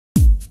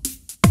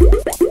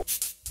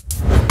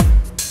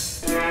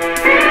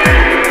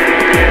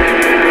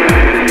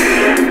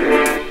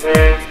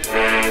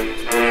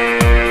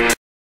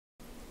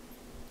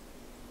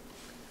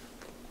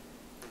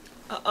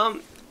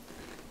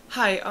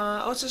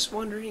Hi, I was just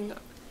wondering,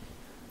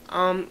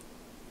 um,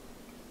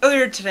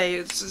 earlier today,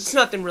 it's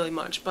nothing really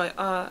much, but,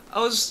 I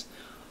was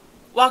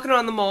walking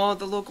around the mall,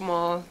 the local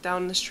mall,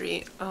 down the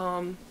street,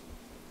 and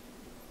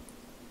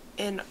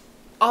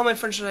all my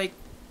friends were like,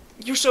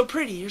 "You're so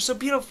pretty, you're so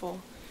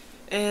beautiful,"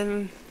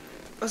 and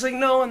I was like,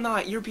 "No, I'm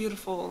not, you're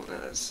beautiful."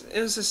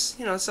 It was just,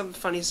 some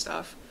funny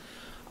stuff.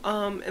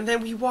 And then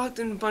we walked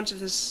in a bunch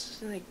of this,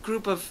 like,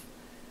 group of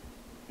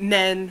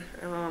men,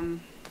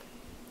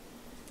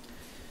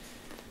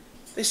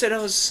 they said I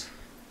was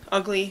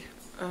ugly,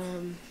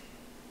 um,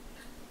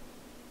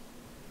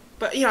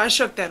 but I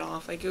shook that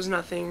off like it was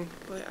nothing.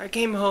 But I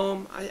came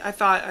home. I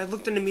thought I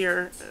looked in the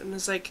mirror and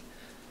was like,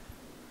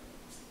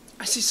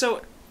 I see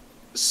so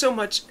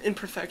much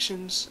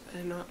imperfections,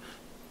 and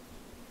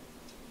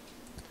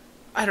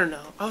I don't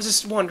know. I was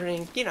just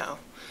wondering,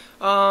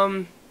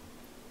 um,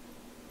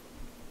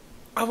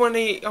 I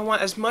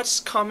want as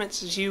much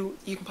comments as you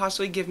can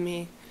possibly give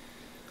me.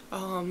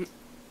 Um,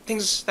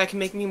 Things that can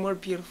make me more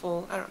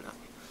beautiful. I don't know.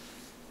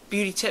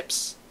 Beauty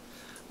tips.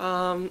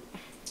 Um,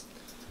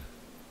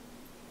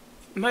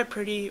 am I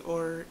pretty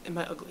or am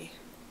I ugly?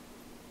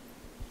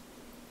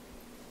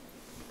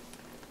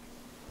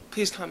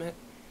 Please comment.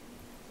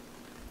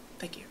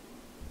 Thank you.